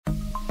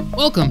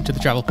Welcome to the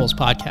Travel Pulse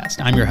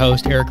podcast. I'm your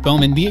host, Eric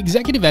Bowman, the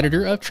executive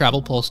editor of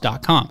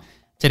TravelPulse.com.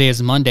 Today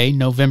is Monday,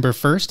 November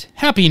 1st.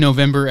 Happy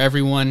November,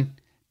 everyone.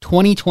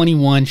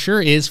 2021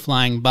 sure is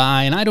flying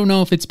by, and I don't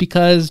know if it's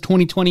because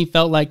 2020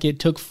 felt like it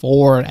took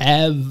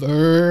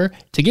forever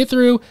to get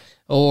through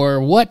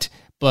or what,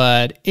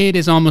 but it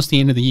is almost the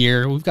end of the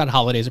year. We've got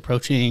holidays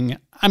approaching.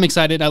 I'm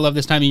excited. I love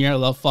this time of year. I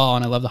love fall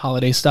and I love the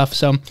holiday stuff.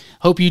 So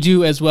hope you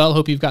do as well.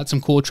 Hope you've got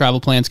some cool travel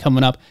plans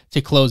coming up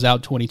to close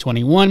out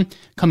 2021.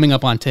 Coming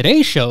up on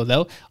today's show,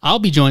 though, I'll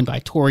be joined by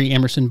Tori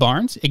Emerson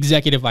Barnes,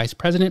 Executive Vice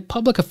President,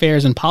 Public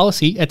Affairs and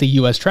Policy at the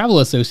U.S. Travel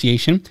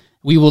Association.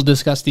 We will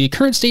discuss the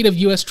current state of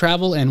U.S.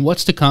 travel and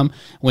what's to come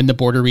when the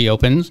border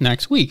reopens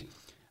next week.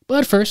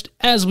 But first,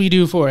 as we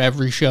do for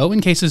every show, in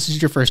case this is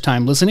your first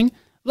time listening,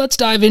 let's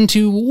dive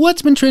into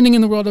what's been trending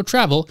in the world of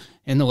travel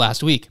in the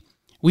last week.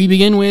 We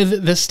begin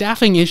with the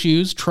staffing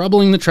issues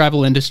troubling the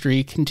travel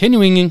industry.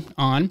 Continuing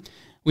on,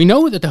 we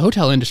know that the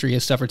hotel industry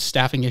has suffered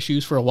staffing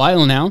issues for a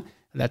while now.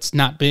 That's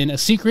not been a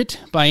secret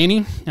by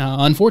any.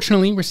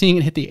 Unfortunately, we're seeing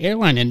it hit the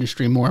airline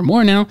industry more and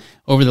more now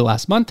over the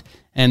last month.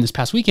 And this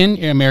past weekend,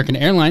 American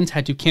Airlines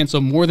had to cancel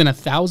more than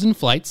 1,000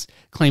 flights,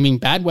 claiming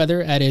bad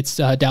weather at its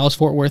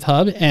Dallas-Fort Worth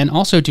hub and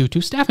also due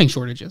to staffing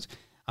shortages.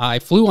 I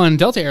flew on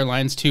Delta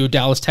Airlines to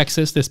Dallas,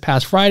 Texas this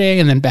past Friday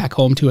and then back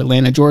home to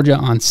Atlanta, Georgia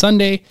on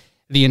Sunday.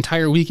 The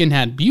entire weekend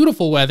had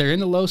beautiful weather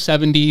in the low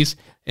 70s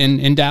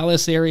in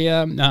Dallas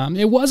area.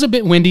 It was a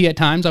bit windy at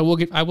times, I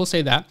will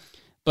say that.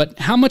 But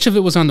how much of it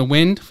was on the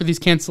wind for these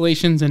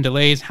cancellations and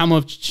delays? How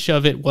much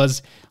of it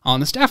was on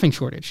the staffing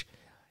shortage?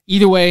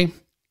 Either way,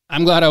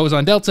 I'm glad I was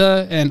on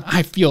Delta, and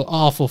I feel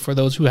awful for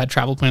those who had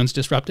travel plans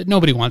disrupted.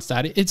 Nobody wants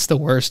that. It's the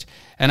worst.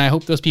 And I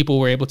hope those people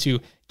were able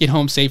to get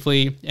home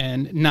safely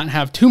and not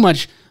have too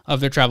much of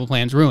their travel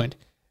plans ruined.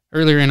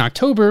 Earlier in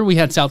October, we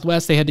had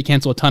Southwest. They had to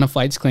cancel a ton of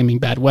flights claiming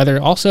bad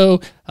weather also,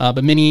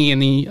 but many in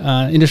the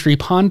industry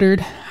pondered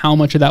how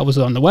much of that was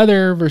on the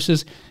weather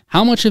versus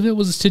how much of it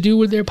was to do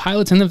with their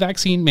pilots and the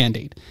vaccine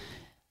mandate.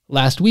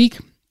 Last week,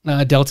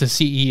 Delta's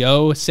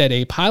CEO said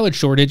a pilot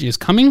shortage is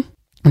coming,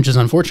 which is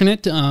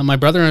unfortunate. My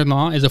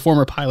brother-in-law is a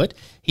former pilot.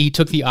 He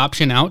took the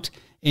option out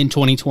in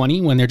 2020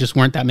 when there just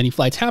weren't that many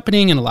flights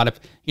happening, and a lot of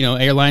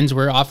airlines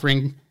were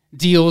offering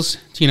deals,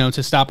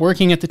 to stop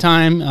working at the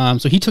time.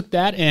 So he took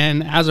that,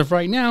 and as of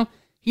right now,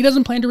 he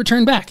doesn't plan to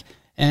return back.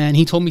 And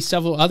he told me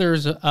several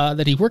others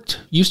that he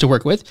used to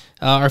work with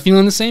are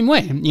feeling the same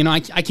way.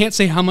 I can't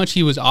say how much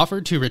he was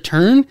offered to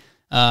return,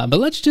 but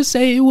let's just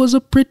say it was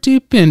a pretty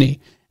penny.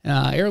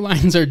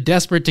 Airlines are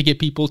desperate to get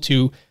people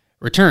to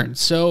return.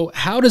 So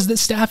how does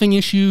this staffing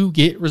issue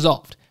get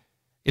resolved?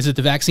 Is it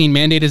the vaccine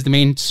mandate is the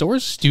main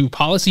source? Do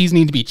policies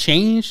need to be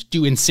changed?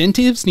 Do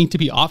incentives need to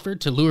be offered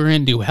to lure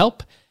in new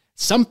help?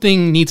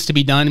 Something needs to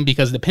be done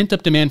because the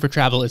pent-up demand for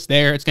travel is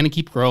there. It's going to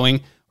keep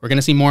growing. We're going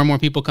to see more and more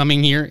people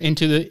coming here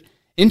into the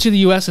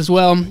U.S. as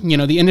well.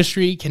 The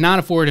industry cannot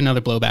afford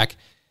another blowback.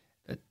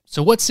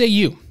 So what say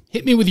you?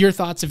 Hit me with your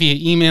thoughts via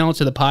email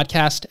to the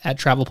podcast at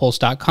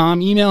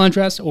travelpulse.com email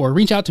address, or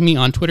reach out to me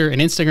on Twitter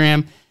and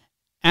Instagram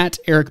at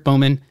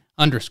 @EricBowman_.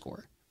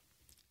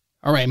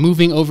 All right,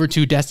 moving over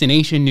to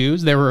destination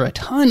news. There were a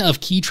ton of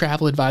key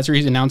travel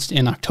advisories announced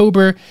in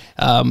October.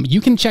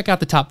 You can check out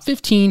the top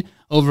 15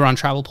 over on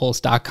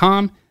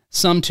travelpulse.com.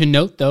 Some to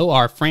note, though,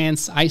 are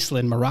France,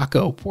 Iceland,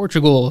 Morocco,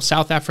 Portugal,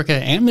 South Africa,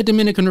 and the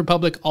Dominican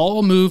Republic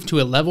all moved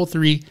to a level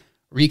 3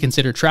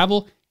 reconsider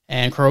travel,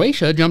 and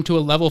Croatia jumped to a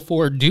level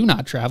 4 do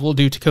not travel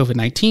due to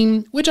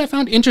COVID-19, which I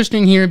found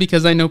interesting here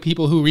because I know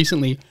people who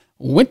recently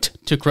went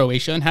to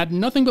Croatia and had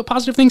nothing but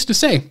positive things to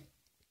say.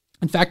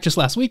 In fact, just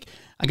last week,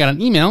 I got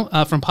an email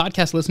from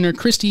podcast listener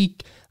Christy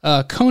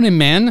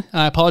Konenman.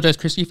 I apologize,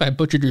 Christy, if I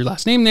butchered your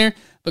last name there.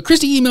 But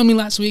Christy emailed me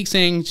last week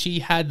saying she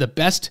had the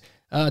best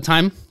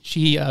time.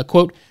 She,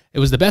 quote, "It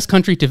was the best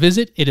country to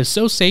visit. It is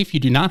so safe. You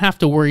do not have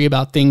to worry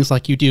about things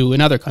like you do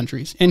in other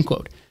countries," end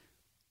quote.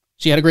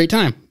 She had a great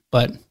time.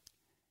 But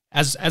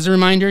as a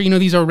reminder,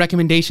 these are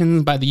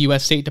recommendations by the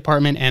U.S. State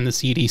Department and the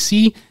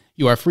CDC.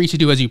 You are free to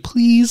do as you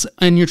please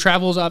in your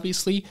travels,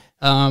 obviously.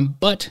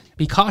 But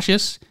be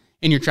cautious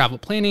in your travel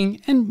planning,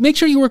 and make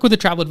sure you work with a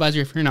travel advisor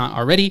if you're not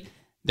already.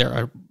 There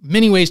are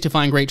many ways to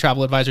find great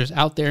travel advisors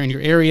out there in your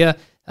area.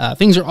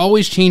 Things are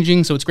always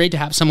changing, so it's great to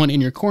have someone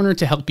in your corner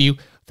to help you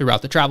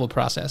throughout the travel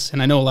process.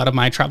 And I know a lot of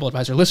my travel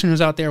advisor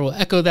listeners out there will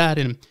echo that.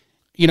 And,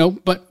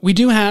 but we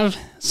do have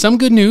some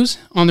good news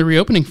on the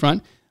reopening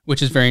front,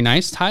 which is very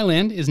nice.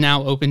 Thailand is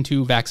now open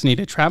to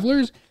vaccinated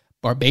travelers.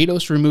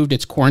 Barbados removed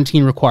its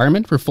quarantine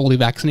requirement for fully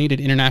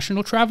vaccinated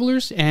international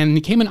travelers, and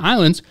the Cayman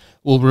Islands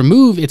will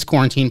remove its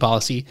quarantine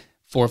policy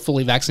for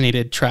fully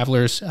vaccinated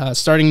travelers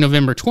starting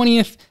November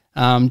 20th,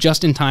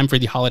 just in time for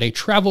the holiday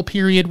travel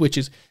period, which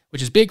is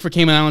big for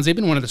Cayman Islands. They've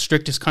been one of the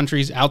strictest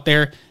countries out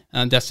there,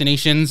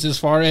 destinations as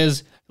far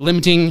as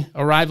limiting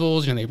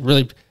arrivals. They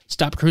really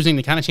stopped cruising.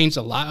 They kind of changed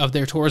a lot of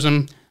their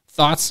tourism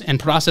thoughts and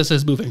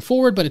processes moving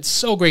forward, but it's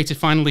so great to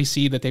finally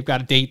see that they've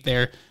got a date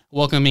there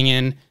welcoming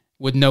in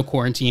with no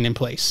quarantine in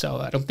place. So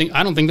I don't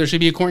think there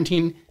should be a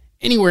quarantine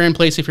anywhere in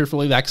place if you're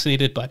fully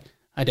vaccinated, but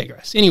I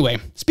digress. Anyway,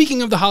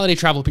 speaking of the holiday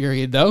travel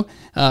period, though,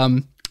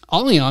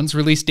 Allianz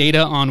released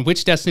data on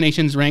which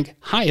destinations rank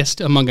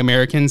highest among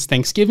Americans'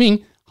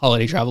 Thanksgiving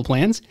holiday travel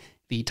plans.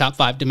 The top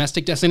 5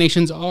 domestic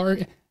destinations are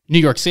New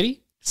York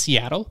City,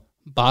 Seattle,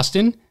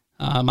 Boston,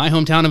 my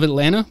hometown of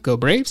Atlanta, go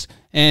Braves,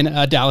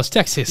 and Dallas,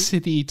 Texas.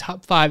 The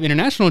top 5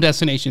 international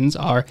destinations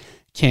are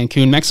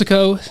Cancun,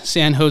 Mexico,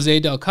 San Jose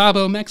del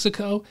Cabo,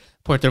 Mexico,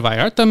 Puerto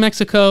Vallarta,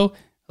 Mexico,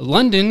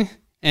 London,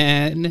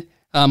 and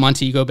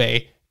Montego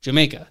Bay,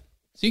 Jamaica.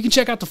 So you can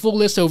check out the full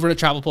list over at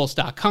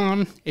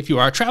travelpulse.com. If you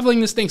are traveling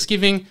this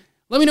Thanksgiving,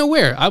 let me know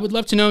where. I would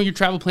love to know your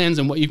travel plans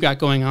and what you've got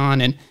going on,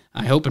 and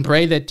I hope and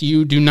pray that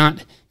you do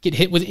not get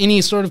hit with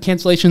any sort of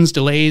cancellations,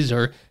 delays,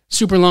 or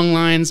super long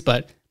lines,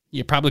 but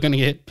you're probably going to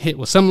get hit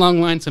with some long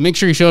lines, so make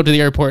sure you show up to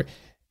the airport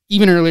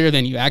even earlier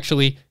than you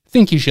actually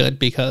think you should,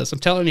 because I'm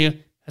telling you,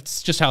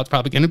 that's just how it's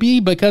probably going to be,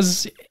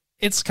 because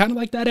it's kind of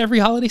like that every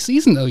holiday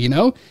season, though, you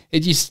know?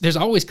 There's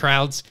always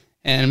crowds,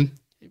 and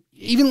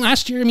even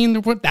last year, I mean,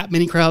 there weren't that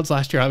many crowds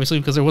last year, obviously,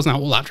 because there wasn't a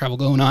whole lot of travel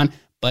going on,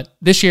 but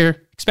this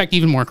year, expect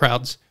even more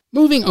crowds.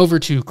 Moving over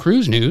to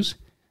cruise news,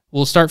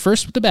 we'll start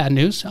first with the bad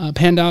news.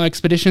 Pandaw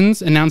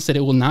Expeditions announced that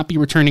it will not be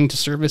returning to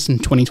service in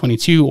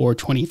 2022 or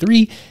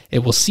 23. It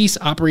will cease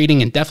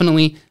operating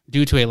indefinitely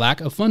due to a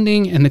lack of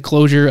funding and the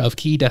closure of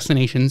key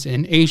destinations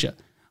in Asia.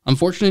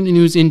 Unfortunate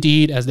news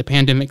indeed, as the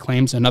pandemic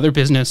claims another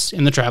business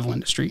in the travel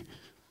industry.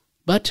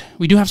 But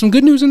we do have some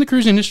good news in the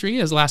cruise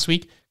industry, as last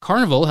week,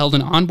 Carnival held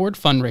an onboard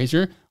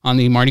fundraiser on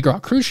the Mardi Gras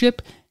cruise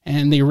ship,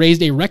 and they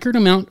raised a record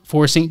amount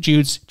for St.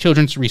 Jude's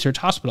Children's Research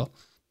Hospital.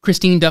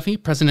 Christine Duffy,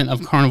 president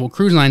of Carnival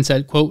Cruise Line,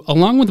 said, quote,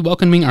 "Along with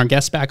welcoming our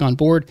guests back on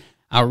board,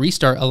 our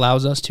restart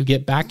allows us to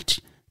get back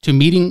to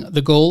meeting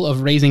the goal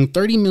of raising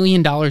 $30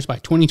 million by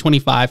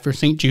 2025 for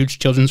St. Jude's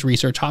Children's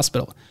Research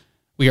Hospital.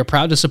 We are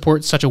proud to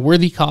support such a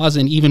worthy cause,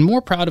 and even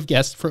more proud of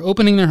guests for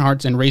opening their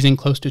hearts and raising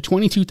close to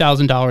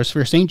 $22,000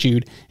 for St.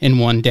 Jude in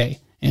one day,"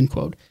 end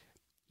quote.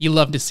 You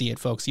love to see it,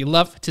 folks. You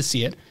love to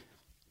see it.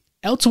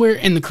 Elsewhere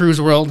in the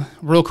cruise world,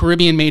 Royal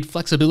Caribbean made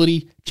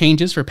flexibility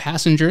changes for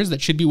passengers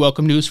that should be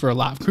welcome news for a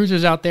lot of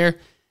cruisers out there.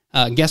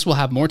 Guests will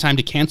have more time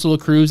to cancel a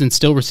cruise and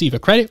still receive a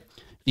credit.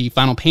 The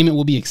final payment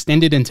will be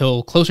extended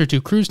until closer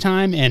to cruise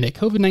time, and a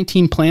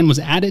COVID-19 plan was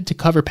added to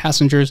cover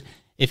passengers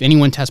if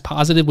anyone tests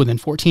positive within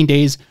 14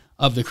 days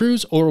of the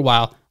cruise or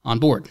while on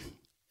board.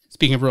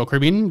 Speaking of Royal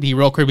Caribbean, the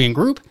Royal Caribbean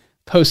Group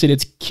posted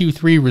its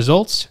Q3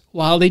 results.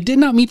 While they did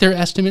not meet their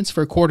estimates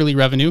for quarterly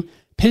revenue,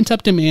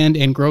 pent-up demand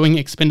and growing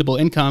expendable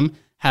income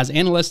has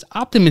analysts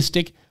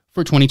optimistic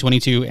for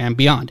 2022 and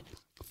beyond.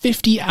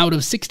 50 out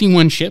of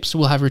 61 ships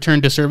will have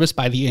returned to service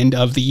by the end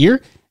of the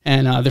year,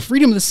 and the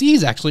Freedom of the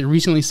Seas actually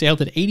recently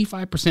sailed at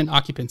 85%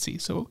 occupancy.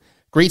 So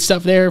great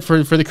stuff there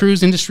for the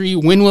cruise industry.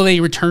 When will they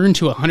return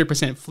to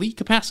 100% fleet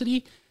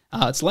capacity?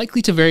 It's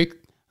likely to vary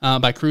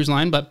by cruise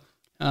line, but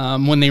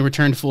when they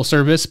return to full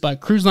service.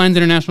 But Cruise Lines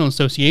International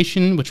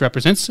Association, which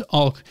represents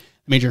all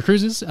major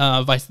cruises,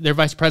 their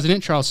vice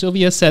president, Charles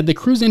Sylvia, said the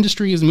cruise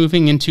industry is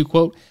moving into,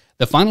 quote,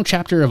 "the final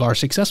chapter of our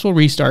successful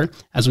restart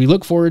as we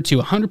look forward to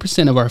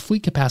 100% of our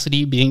fleet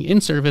capacity being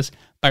in service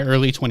by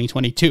early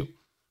 2022.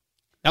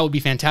 That would be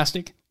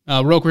fantastic.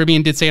 Royal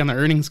Caribbean did say on the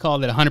earnings call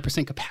that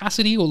 100%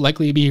 capacity will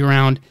likely be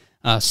around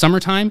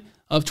summertime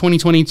of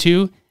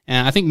 2022.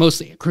 And I think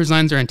most cruise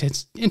lines are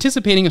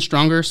anticipating a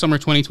stronger summer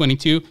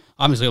 2022,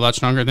 obviously a lot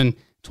stronger than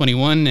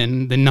 21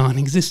 and the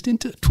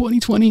non-existent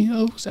 2020.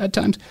 Oh, sad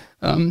times.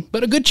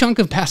 But a good chunk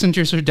of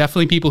passengers are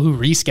definitely people who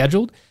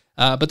rescheduled.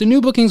 But the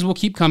new bookings will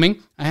keep coming.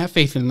 I have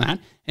faith in that.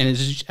 And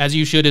as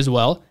you should as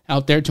well,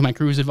 out there to my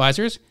cruise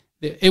advisors.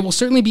 It will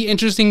certainly be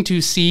interesting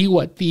to see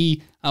what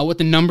the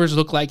numbers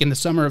look like in the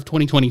summer of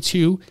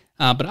 2022.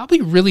 But I'll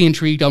be really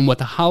intrigued on what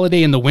the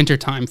holiday and the winter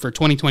time for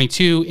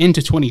 2022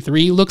 into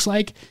 23 looks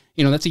like.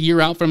 You know, that's a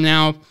year out from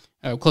now,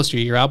 close to a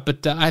year out.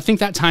 But I think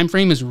that time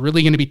frame is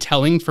really going to be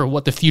telling for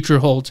what the future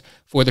holds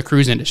for the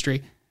cruise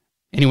industry.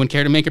 Anyone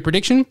care to make a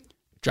prediction?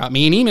 Drop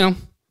me an email.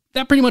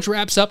 That pretty much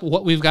wraps up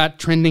what we've got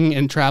trending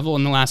in travel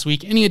in the last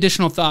week. Any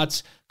additional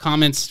thoughts,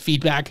 comments,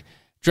 feedback,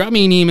 drop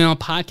me an email,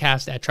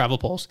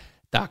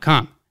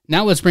 podcast@travelpulse.com.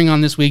 Now let's bring on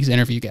this week's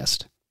interview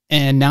guest.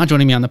 And now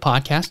joining me on the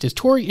podcast is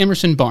Tori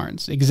Emerson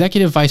Barnes,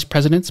 Executive Vice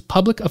President,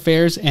 Public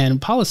Affairs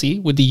and Policy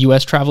with the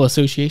U.S. Travel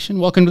Association.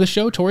 Welcome to the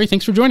show, Tori.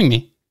 Thanks for joining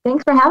me.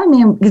 Thanks for having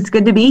me. It's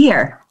good to be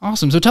here.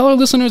 Awesome. So tell our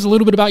listeners a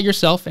little bit about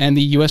yourself and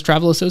the U.S.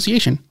 Travel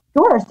Association.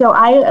 Sure. So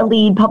I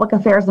lead public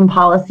affairs and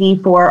policy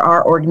for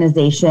our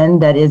organization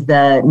that is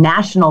the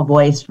national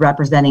voice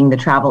representing the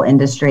travel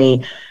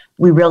industry.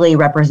 We really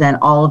represent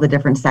all of the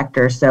different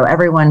sectors. So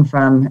everyone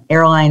from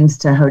airlines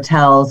to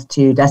hotels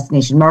to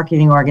destination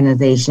marketing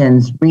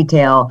organizations,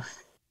 retail,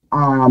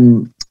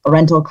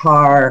 rental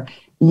car,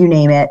 you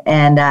name it.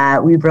 And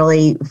we've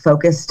really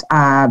focused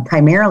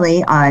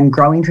primarily on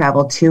growing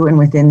travel to and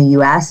within the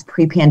U.S.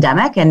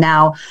 pre-pandemic, and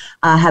now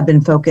have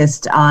been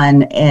focused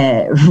on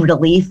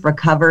relief,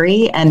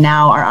 recovery, and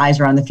now our eyes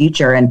are on the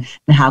future and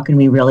how can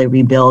we really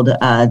rebuild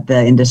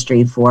the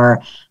industry for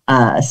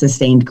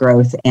sustained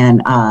growth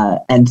and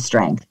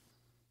strength.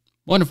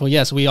 Wonderful.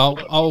 Yes, we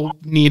all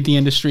need the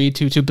industry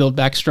to build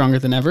back stronger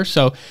than ever.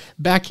 So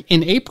back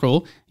in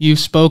April, you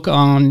spoke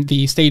on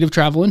the state of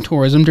travel and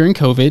tourism during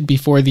COVID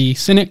before the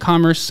Senate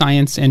Commerce,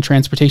 Science, and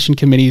Transportation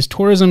Committee's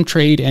Tourism,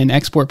 Trade, and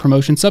Export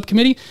Promotion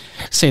Subcommittee.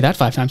 Say that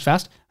 5 times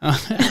fast.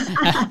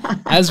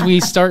 As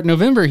we start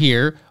November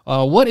here,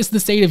 what is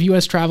the state of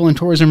U.S. travel and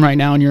tourism right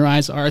now in your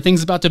eyes? Are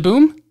things about to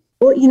boom?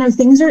 Well,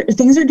 things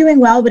are doing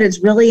well, but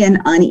it's really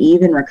an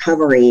uneven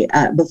recovery.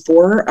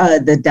 Before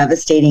the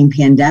devastating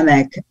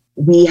pandemic,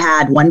 we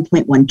had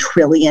 1.1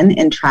 trillion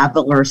in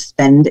traveler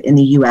spend in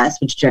the U.S.,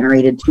 which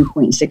generated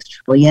 2.6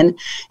 trillion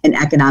in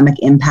economic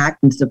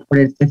impact and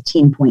supported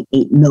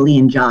 15.8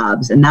 million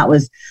jobs. And that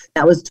was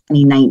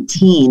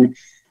 2019.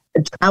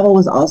 Travel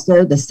was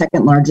also the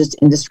second largest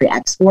industry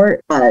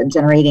export,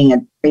 generating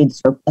a trade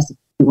surplus of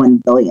 51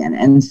 billion.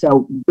 And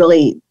so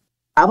really,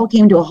 travel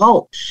came to a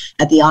halt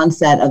at the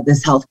onset of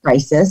this health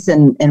crisis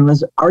and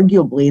was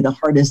arguably the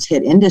hardest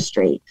hit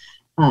industry.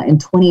 In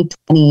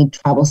 2020,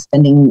 travel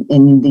spending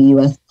in the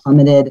U.S.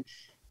 plummeted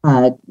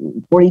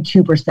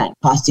 42%,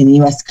 costing the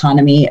U.S.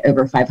 economy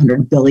over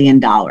 $500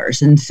 billion.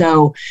 And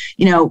so,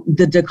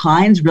 the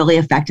declines really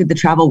affected the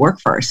travel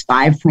workforce.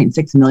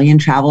 5.6 million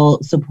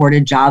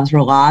travel-supported jobs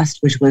were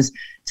lost, which was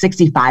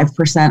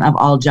 65% of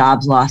all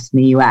jobs lost in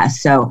the U.S.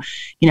 So,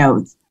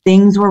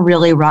 things were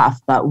really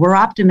rough, but we're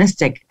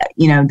optimistic.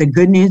 The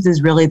good news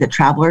is really that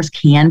travelers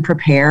can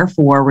prepare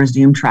for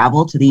resumed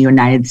travel to the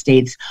United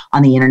States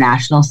on the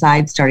international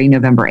side starting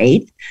November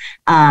 8th.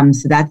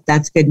 So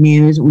that's good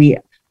news. We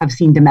have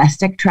seen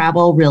domestic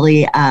travel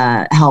really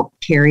help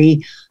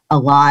carry a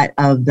lot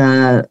of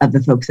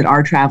the folks that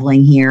are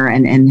traveling here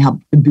and help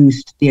to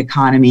boost the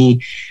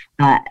economy.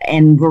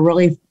 And we're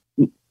really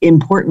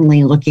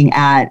importantly looking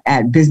at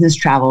business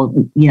travel,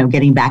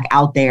 getting back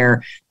out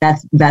there.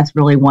 That's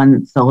really one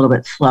that's a little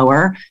bit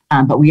slower.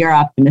 But we are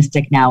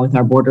optimistic now with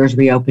our borders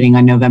reopening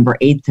on November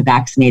 8th to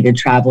vaccinated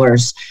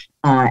travelers.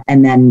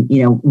 And then,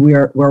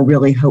 we're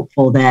really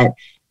hopeful that,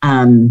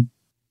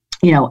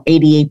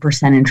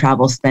 88% in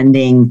travel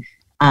spending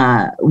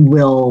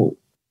will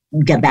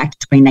get back to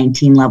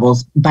 2019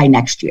 levels by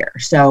next year.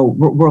 So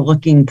we're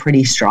looking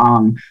pretty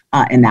strong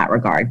in that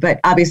regard. But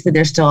obviously,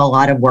 there's still a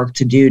lot of work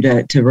to do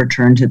to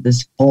return to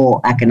this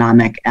full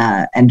economic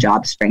and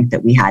job strength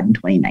that we had in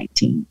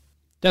 2019.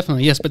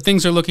 Definitely, yes. But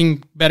things are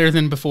looking better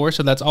than before,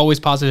 so that's always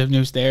positive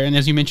news there. And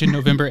as you mentioned,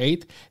 November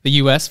 8th, the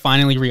U.S.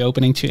 finally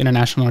reopening to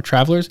international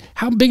travelers.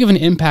 How big of an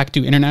impact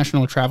do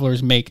international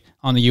travelers make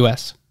on the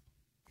U.S.?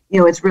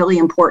 It's really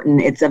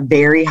important. It's a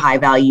very high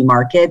value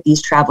market.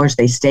 These travelers,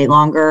 they stay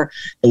longer,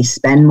 they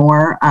spend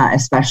more,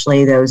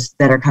 especially those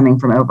that are coming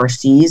from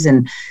overseas.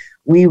 And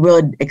we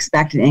would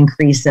expect an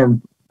increase of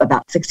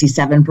about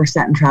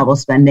 67% in travel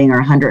spending, or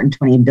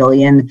 120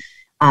 billion.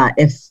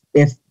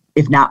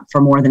 If not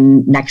for more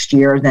than next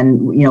year, then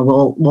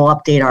we'll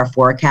update our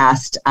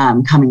forecast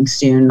coming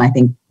soon. I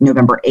think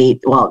November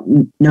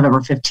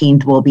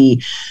 15th will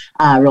be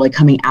really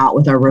coming out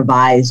with our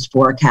revised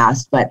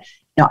forecast. But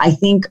I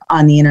think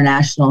on the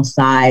international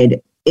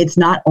side, it's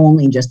not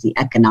only just the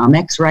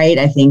economics, right?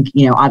 I think,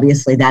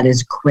 obviously that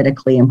is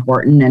critically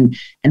important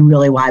and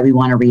really why we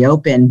want to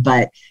reopen.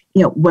 But,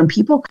 when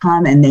people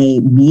come and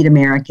they meet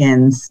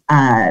Americans,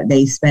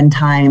 they spend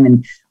time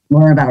and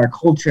learn about our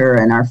culture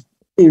and our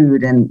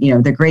food and,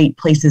 the great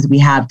places we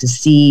have to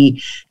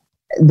see,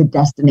 the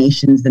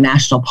destinations, the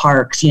national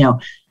parks,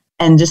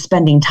 and just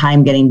spending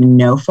time getting to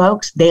know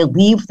folks, they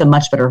leave with a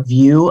much better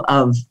view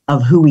of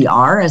who we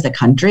are as a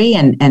country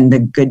and the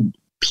good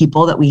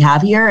people that we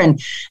have here.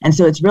 And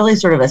so it's really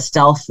sort of a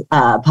stealth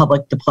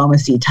public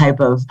diplomacy type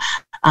of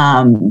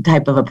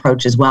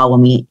approach as well when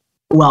we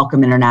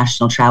welcome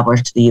international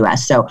travelers to the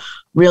U.S. So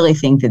really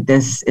think that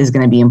this is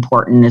going to be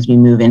important as we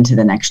move into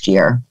the next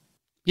year.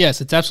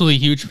 Yes, it's absolutely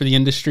huge for the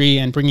industry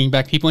and bringing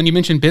back people. And you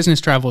mentioned business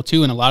travel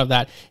too, and a lot of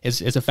that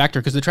is a factor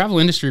because the travel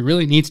industry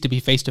really needs to be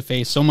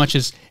face-to-face. So much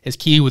is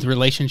key with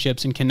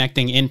relationships and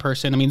connecting in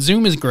person. I mean,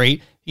 Zoom is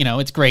great,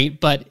 it's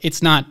great, but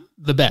it's not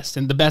the best.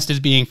 And the best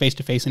is being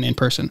face-to-face and in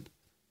person.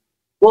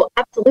 Well,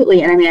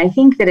 absolutely. And I mean, I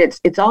think that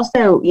it's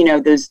also,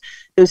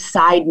 those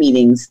side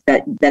meetings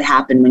that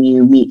happen when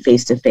you meet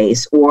face to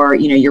face, or,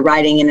 you're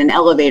riding in an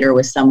elevator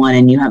with someone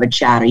and you have a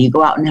chat, or you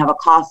go out and have a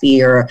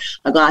coffee or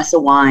a glass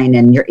of wine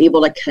and you're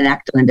able to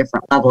connect on a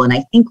different level. And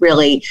I think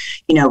really,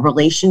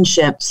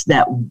 relationships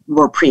that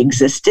were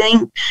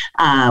pre-existing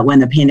when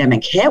the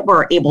pandemic hit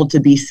were able to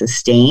be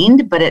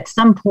sustained. But at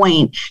some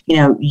point,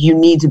 you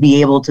need to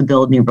be able to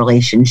build new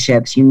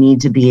relationships. You need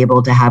to be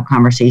able to have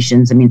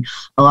conversations. I mean,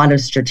 a lot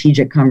of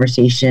strategic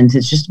conversations,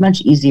 it's just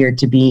much easier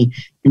to be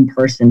in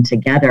person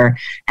together.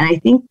 And I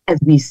think as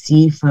we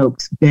see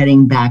folks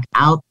getting back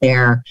out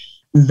there,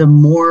 the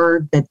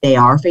more that they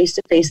are face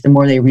to face, the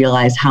more they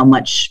realize how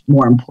much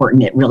more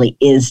important it really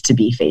is to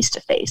be face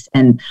to face.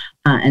 And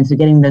so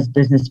getting those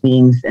business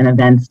meetings and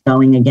events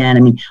going again. I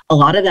mean, a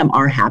lot of them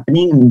are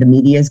happening. I mean, the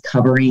media is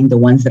covering the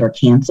ones that are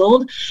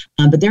canceled,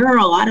 but there are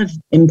a lot of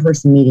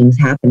in-person meetings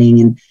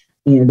happening. And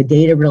the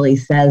data really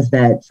says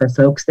that for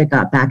folks that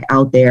got back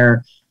out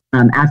there,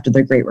 after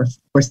the Great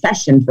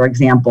Recession, for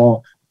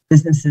example,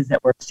 businesses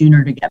that were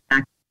sooner to get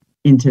back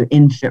into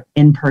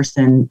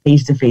in-person,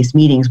 face-to-face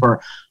meetings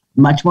were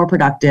much more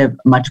productive,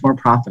 much more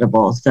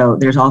profitable. So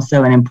there's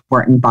also an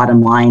important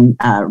bottom line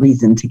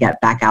reason to get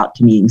back out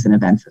to meetings and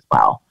events as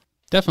well.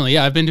 Definitely.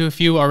 Yeah, I've been to a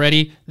few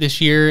already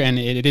this year, and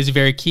it is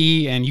very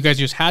key. And you guys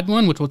just had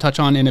one, which we'll touch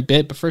on in a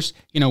bit. But first,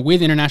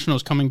 with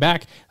internationals coming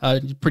back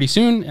pretty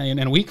soon, in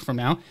a week from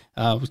now.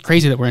 It's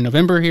crazy that we're in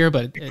November here,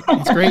 but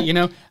it's great,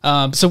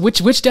 So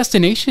which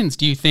destinations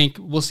do you think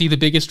will see the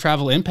biggest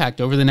travel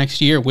impact over the next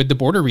year with the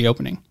border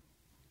reopening?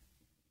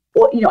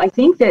 Well, I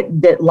think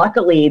that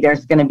luckily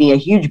there's going to be a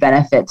huge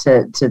benefit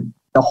to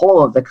the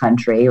whole of the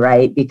country,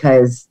 right?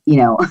 Because, we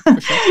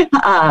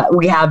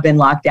have been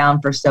locked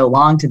down for so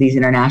long to these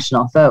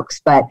international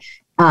folks, but,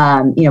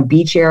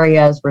 beach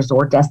areas,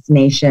 resort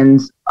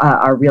destinations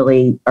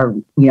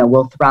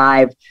will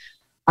thrive.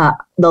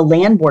 The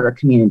land border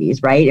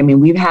communities, right? I mean,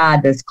 we've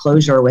had this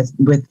closure with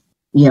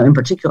in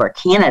particular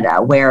Canada,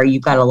 where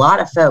you've got a lot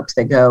of folks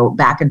that go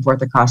back and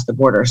forth across the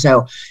border.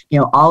 So,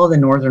 all of the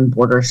northern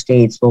border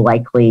states will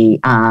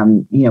likely,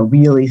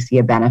 really see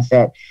a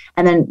benefit.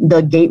 And then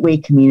the gateway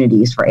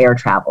communities for air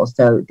travel.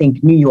 So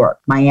think New York,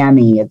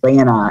 Miami,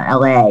 Atlanta,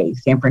 LA,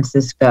 San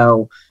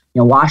Francisco,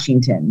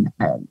 Washington,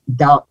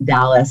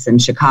 Dallas,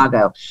 and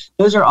Chicago.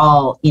 Those are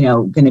all,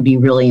 going to be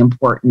really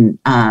important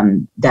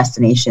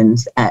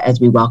destinations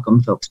as we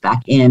welcome folks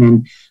back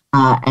in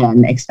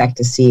and expect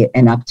to see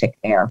an uptick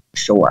there for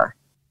sure.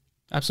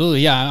 Absolutely.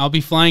 Yeah. I'll be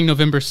flying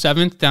November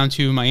 7th down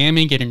to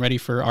Miami, getting ready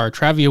for our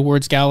Travi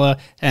Awards Gala.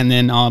 And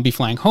then I'll be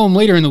flying home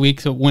later in the week.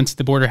 So once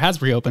the border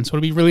has reopened. So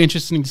it'll be really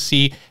interesting to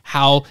see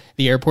how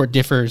the airport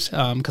differs.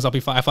 Cause I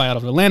fly out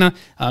of Atlanta,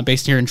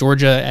 based here in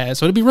Georgia.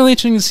 So it'll be really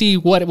interesting to see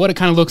what it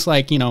kind of looks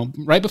like,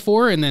 right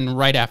before and then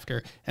right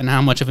after, and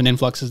how much of an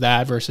influx is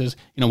that versus,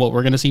 what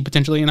we're going to see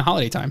potentially in the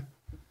holiday time.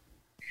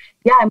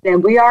 Yeah, I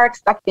mean, we are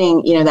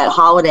expecting, that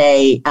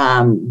holiday,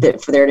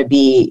 for there to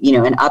be,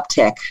 an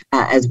uptick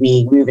as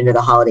we move into the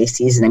holiday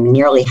season. I mean,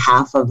 nearly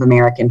half of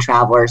American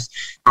travelers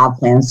have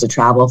plans to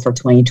travel for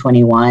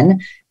 2021,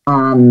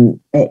 for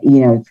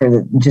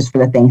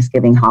the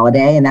Thanksgiving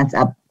holiday, and that's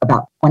up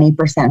about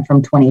 20%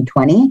 from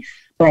 2020.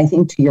 But I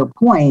think to your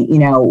point,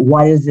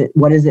 what does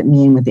it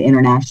mean with the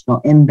international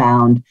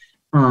inbound,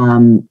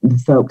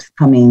 the folks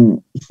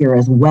coming here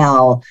as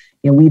well?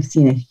 We've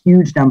seen a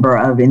huge number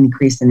of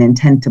increase in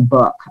intent to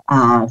book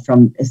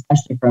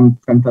especially from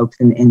folks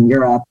in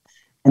Europe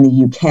and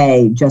the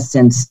UK just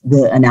since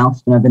the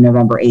announcement of the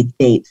November 8th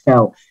date.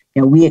 So,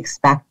 we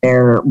expect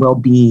there will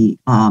be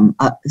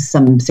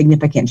some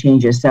significant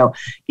changes. So,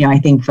 I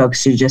think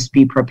folks should just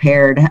be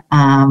prepared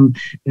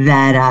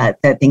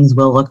that things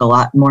will look a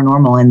lot more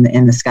normal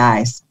in the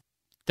skies.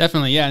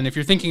 Definitely, yeah. And if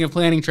you're thinking of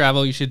planning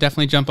travel, you should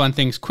definitely jump on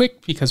things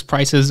quick because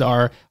prices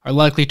are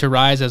likely to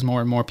rise as more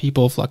and more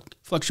people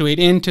fluctuate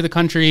into the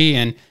country,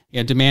 and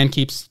demand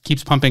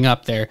keeps pumping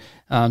up there.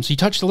 So you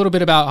touched a little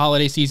bit about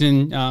holiday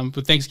season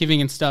with Thanksgiving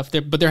and stuff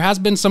there, but there has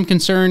been some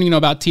concern,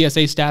 about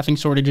TSA staffing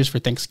shortages for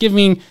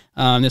Thanksgiving.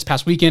 This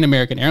past weekend,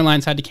 American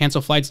Airlines had to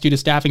cancel flights due to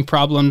staffing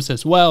problems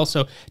as well.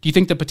 So do you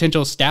think the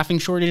potential staffing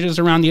shortages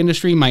around the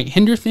industry might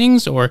hinder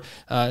things, or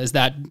is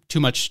that too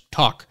much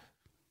talk?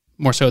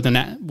 More so than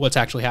that, what's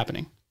actually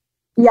happening?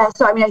 Yeah,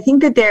 so I mean, I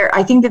think that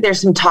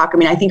there's some talk. I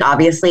mean, I think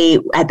obviously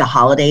at the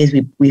holidays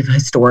we've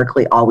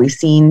historically always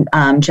seen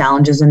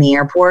challenges in the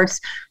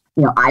airports.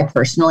 I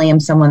personally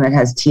am someone that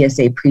has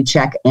TSA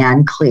PreCheck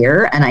and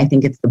Clear, and I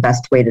think it's the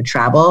best way to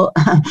travel,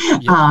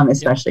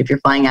 especially if you're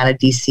flying out of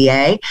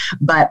DCA.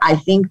 But I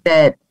think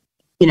that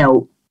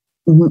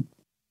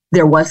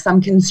there was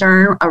some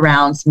concern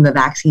around some of the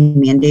vaccine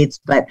mandates,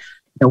 but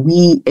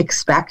we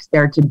expect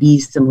there to be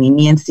some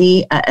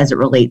leniency as it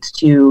relates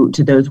to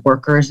those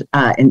workers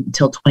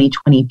until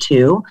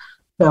 2022.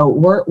 So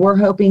we're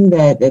hoping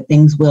that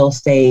things will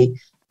stay,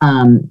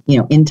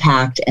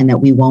 intact, and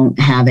that we won't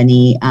have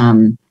any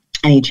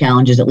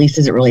challenges, at least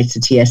as it relates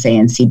to TSA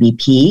and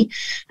CBP.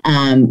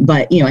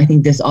 But I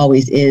think this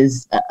always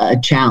is a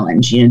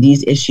challenge.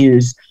 These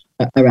issues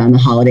around the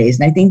holidays,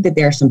 and I think that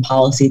there are some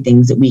policy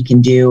things that we can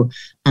do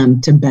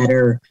to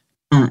better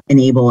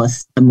enable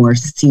a more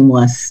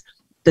seamless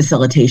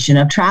facilitation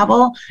of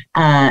travel.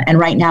 And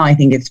right now, I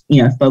think it's,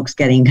 folks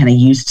getting kind of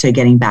used to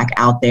getting back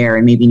out there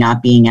and maybe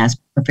not being as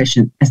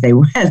proficient as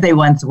they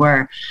once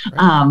were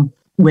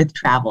with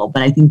travel.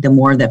 But I think the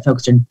more that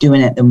folks are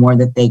doing it, the more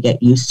that they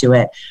get used to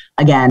it.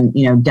 Again,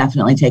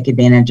 definitely take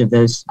advantage of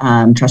those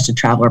trusted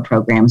traveler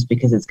programs,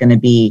 because it's going to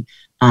be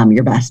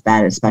your best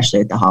bet, especially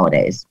at the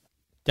holidays.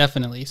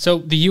 Definitely. So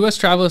the U.S.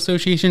 Travel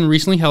Association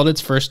recently held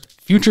its first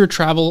Future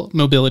Travel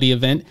Mobility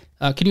event.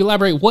 Could you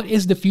elaborate? What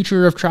is the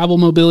future of travel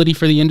mobility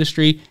for the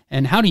industry,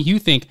 and how do you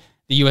think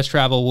the U.S.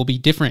 travel will be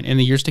different in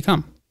the years to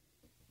come?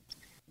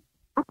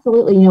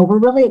 Absolutely. We're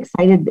really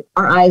excited.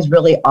 Our eyes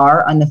really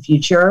are on the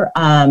future.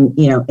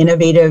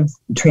 Innovative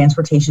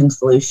transportation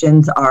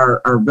solutions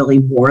are really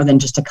more than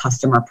just a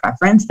customer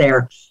preference.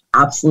 They're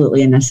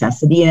absolutely a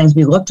necessity. And as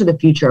we look to the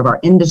future of our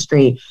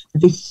industry,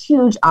 there's a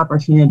huge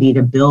opportunity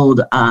to build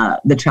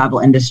the travel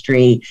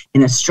industry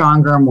in a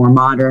stronger, more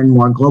modern,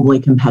 more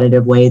globally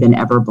competitive way than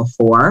ever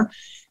before.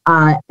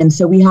 And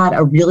so we had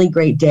a really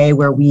great day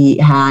where we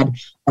had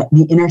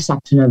the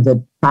intersection of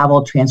the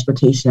travel,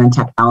 transportation, and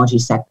technology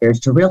sectors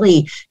to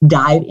really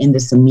dive into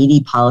some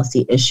meaty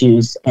policy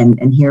issues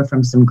and hear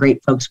from some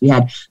great folks. We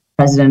had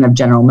President of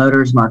General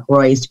Motors, Mark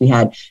Royce. We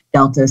had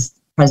Delta's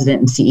President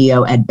and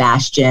CEO, Ed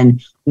Bastian.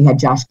 We had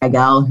Josh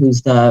Geigel,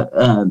 who's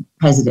the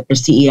president or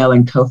CEO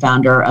and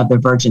co-founder of the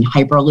Virgin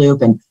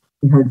Hyperloop. And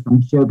we heard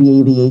from Joby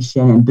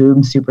Aviation and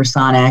Boom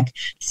Supersonic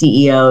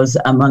CEOs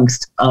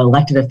amongst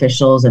elected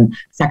officials and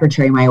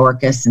Secretary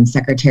Mayorkas and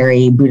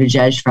Secretary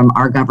Buttigieg from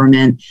our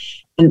government.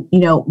 And,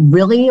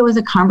 really it was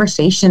a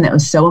conversation that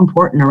was so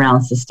important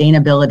around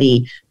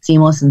sustainability,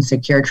 seamless and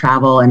secure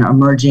travel, and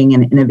emerging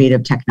and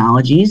innovative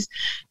technologies.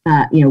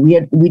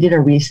 We did a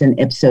recent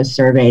Ipsos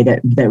survey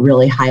that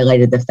really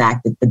highlighted the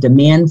fact that the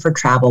demand for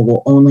travel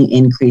will only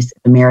increase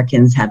if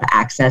Americans have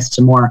access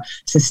to more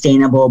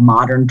sustainable,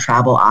 modern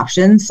travel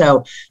options.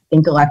 So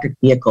think electric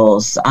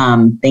vehicles,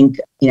 think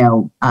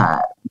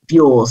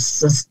fuels,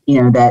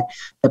 that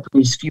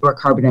produce fewer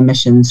carbon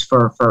emissions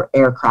for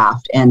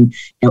aircraft, and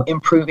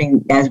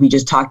improving, as we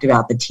just talked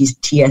about, the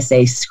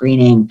TSA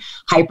screening,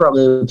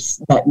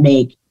 hyperloops that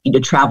make you to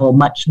travel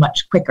much,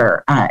 much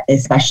quicker,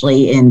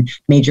 especially in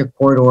major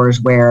corridors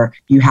where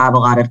you have a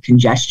lot of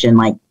congestion,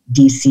 like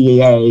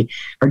DCA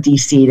or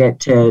DC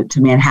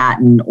to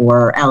Manhattan,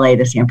 or LA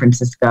to San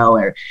Francisco,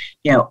 or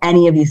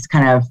any of these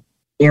kind of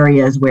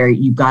areas where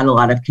you've got a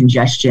lot of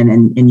congestion,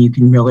 and you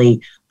can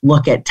really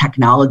look at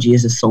technology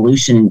as a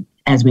solution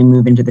as we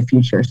move into the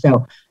future.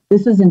 So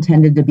this is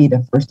intended to be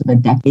the first of a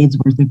decade's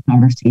worth of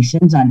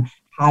conversations on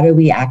how do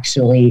we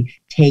actually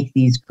take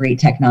these great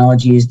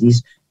technologies,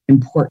 these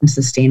important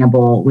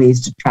sustainable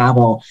ways to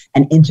travel,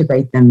 and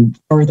integrate them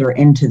further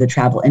into the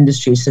travel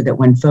industry, so that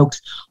when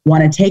folks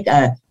want to take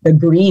the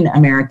green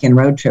American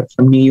road trip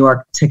from New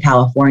York to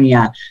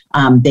California,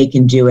 they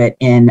can do it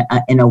in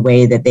a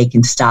way that they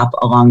can stop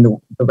along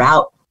the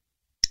route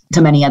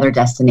to many other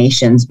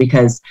destinations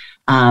because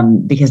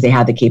they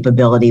have the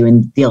capability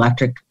and the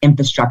electric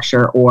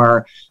infrastructure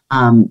or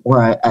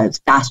a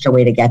faster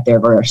way to get there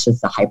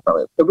versus the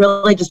Hyperloop. So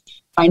really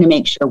just trying to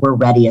make sure we're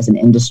ready as an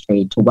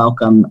industry to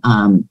welcome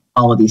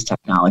all of these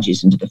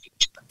technologies into the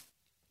future.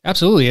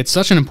 Absolutely. It's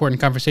such an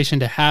important conversation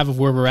to have of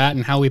where we're at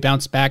and how we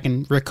bounce back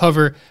and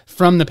recover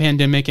from the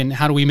pandemic, and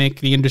how do we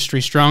make the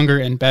industry stronger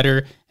and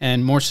better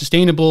and more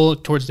sustainable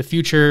towards the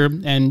future,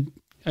 and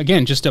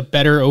again, just a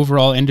better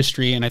overall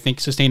industry. And I think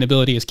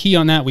sustainability is key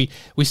on that. We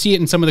see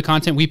it in some of the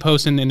content we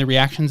post and in the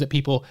reactions that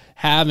people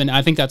have. And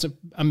I think that's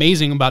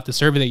amazing about the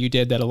survey that you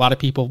did, that a lot of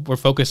people were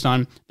focused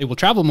on they will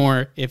travel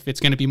more if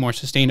it's going to be more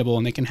sustainable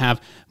and they can have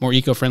more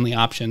eco-friendly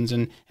options.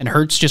 And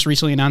Hertz just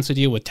recently announced a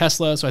deal with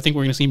Tesla. So I think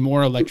we're going to see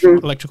more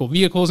electrical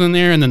vehicles in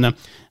there. And then the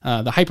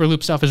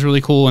Hyperloop stuff is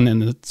really cool. And then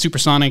the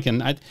supersonic.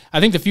 And I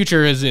think the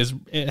future is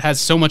it has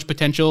so much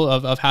potential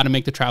of how to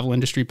make the travel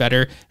industry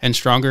better and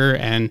stronger.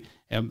 And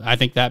I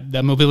think that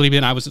mobility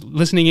bin, I was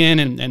listening in,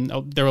 and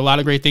there were a lot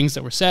of great things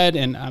that were said.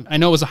 And I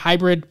know it was a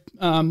hybrid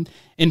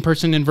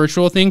in-person and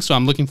virtual thing. So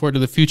I'm looking forward to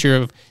the future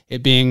of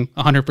it being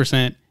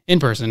 100%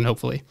 in-person,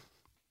 hopefully.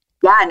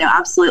 Yeah, no,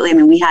 absolutely. I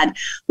mean, we had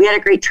a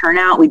great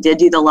turnout. We did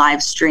do the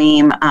live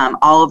stream.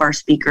 All of our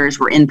speakers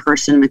were in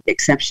person, with the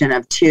exception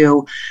of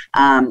two.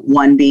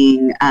 One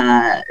being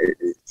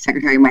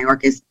Secretary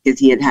Mayorkas, because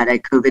he had a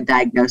COVID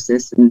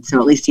diagnosis, and so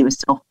at least he was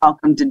still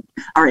welcome to,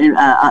 or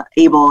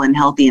able and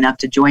healthy enough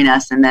to join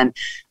us. And then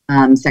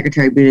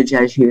Secretary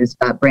Buttigieg, who's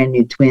brand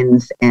new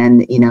twins,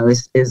 and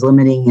is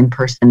limiting in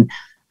person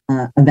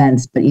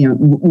events, but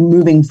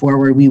moving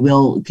forward, we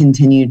will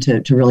continue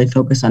to really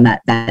focus on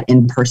that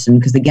in person,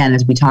 because again,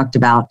 as we talked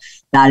about,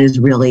 that is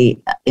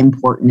really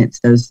important.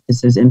 It's those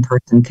in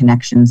person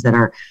connections that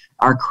are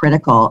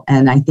critical.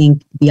 And I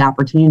think the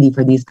opportunity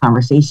for these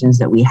conversations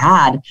that we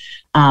had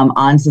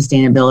on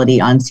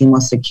sustainability, on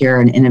seamless, secure,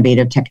 and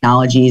innovative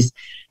technologies,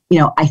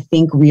 I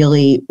think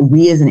really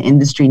we as an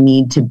industry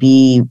need to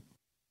be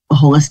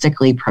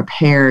holistically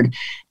prepared.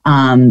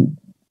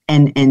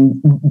 And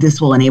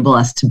this will enable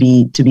us to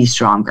be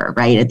stronger,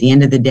 right? At the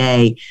end of the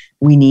day,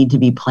 we need to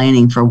be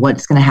planning for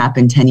what's going to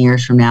happen 10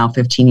 years from now,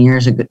 15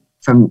 years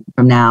from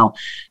now,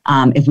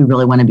 if we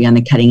really want to be on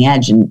the cutting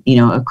edge. And,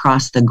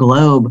 across the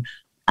globe,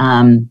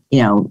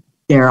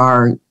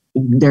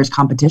 there's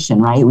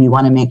competition, right? We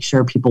want to make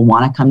sure people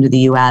want to come to the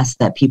U.S.,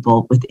 that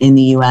people within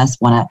the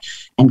U.S. want to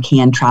and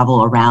can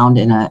travel around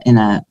in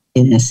a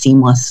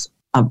seamless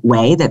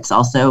way that's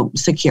also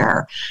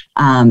secure.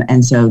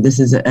 And so this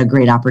is a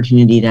great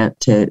opportunity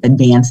to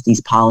advance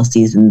these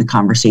policies and the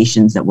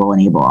conversations that will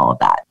enable all of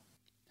that.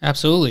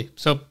 Absolutely.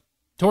 So,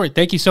 Tori,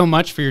 thank you so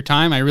much for your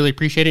time. I really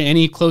appreciate it.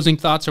 Any closing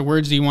thoughts or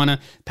words that you want to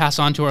pass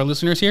on to our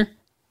listeners here?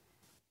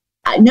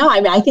 No, I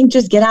mean, I think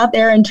just get out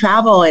there and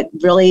travel. It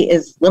really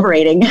is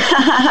liberating.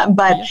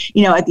 But,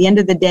 at the end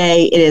of the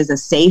day, it is a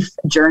safe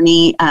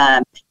journey.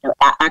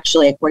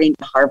 Actually, according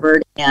to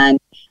Harvard and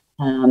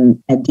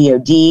at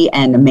DOD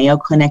and the Mayo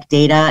Clinic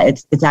data,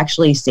 it's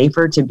actually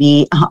safer to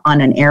be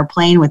on an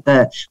airplane with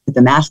the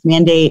mask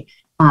mandate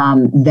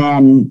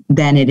than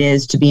it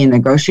is to be in the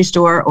grocery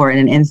store or in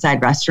an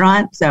inside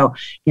restaurant. So,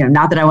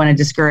 not that I want to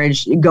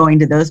discourage going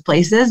to those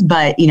places,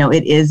 but,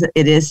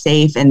 it is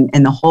safe, and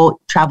the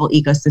whole travel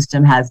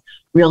ecosystem has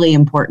really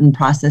important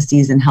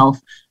processes and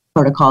health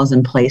protocols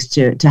in place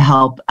to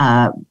help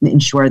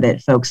ensure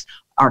that folks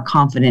are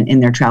confident in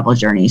their travel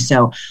journey.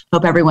 So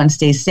hope everyone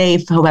stays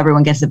safe. Hope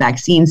everyone gets the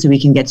vaccine so we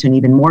can get to an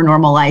even more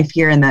normal life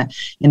here in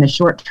the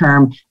short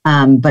term.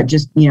 But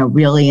just,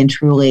 really and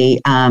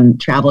truly,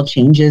 travel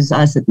changes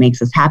us. It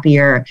makes us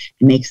happier.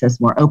 It makes us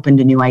more open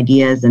to new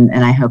ideas. And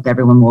I hope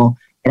everyone will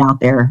get out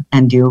there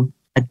and do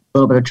a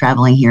little bit of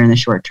traveling here in the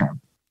short term.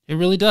 It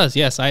really does.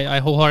 Yes, I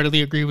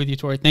wholeheartedly agree with you,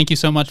 Tori. Thank you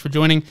so much for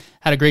joining.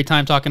 Had a great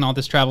time talking all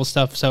this travel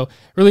stuff. So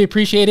really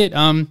appreciate it.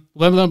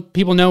 Let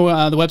people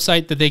know the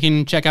website that they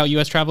can check out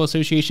U.S. Travel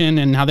Association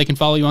and how they can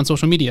follow you on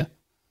social media.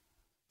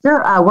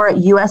 Sure. We're at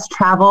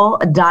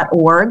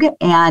ustravel.org.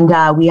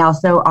 And we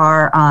also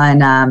are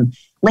on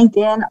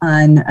LinkedIn,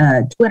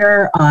 on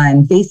Twitter,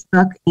 on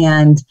Facebook,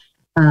 and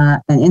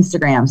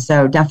Instagram.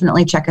 So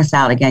definitely check us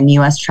out. Again,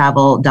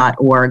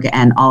 ustravel.org,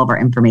 and all of our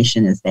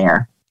information is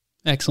there.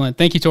 Excellent.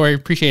 Thank you, Tori.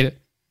 Appreciate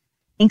it.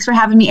 Thanks for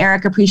having me,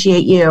 Eric.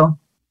 Appreciate you.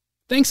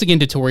 Thanks again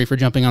to Tori for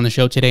jumping on the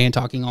show today and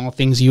talking all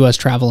things U.S.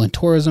 travel and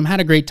tourism. Had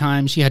a great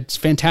time. She had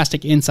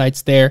fantastic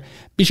insights there.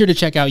 Be sure to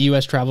check out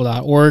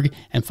ustravel.org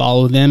and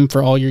follow them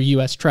for all your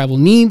U.S. travel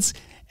needs.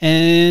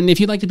 And if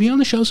you'd like to be on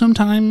the show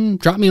sometime,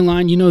 drop me a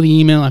line. You know the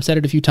email. I've said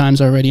it a few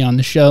times already on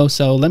the show.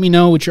 So let me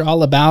know what you're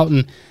all about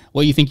and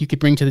what you think you could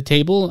bring to the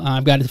table.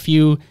 I've got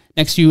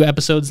next few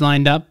episodes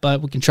lined up,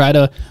 but we can try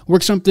to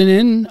work something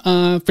in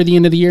for the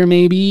end of the year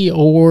maybe,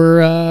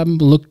 or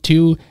look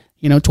to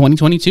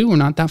 2022. We're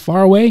not that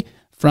far away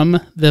from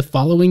the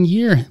following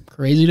year.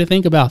 Crazy to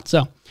think about.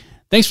 So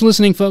thanks for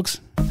listening, folks.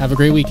 Have a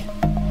great week.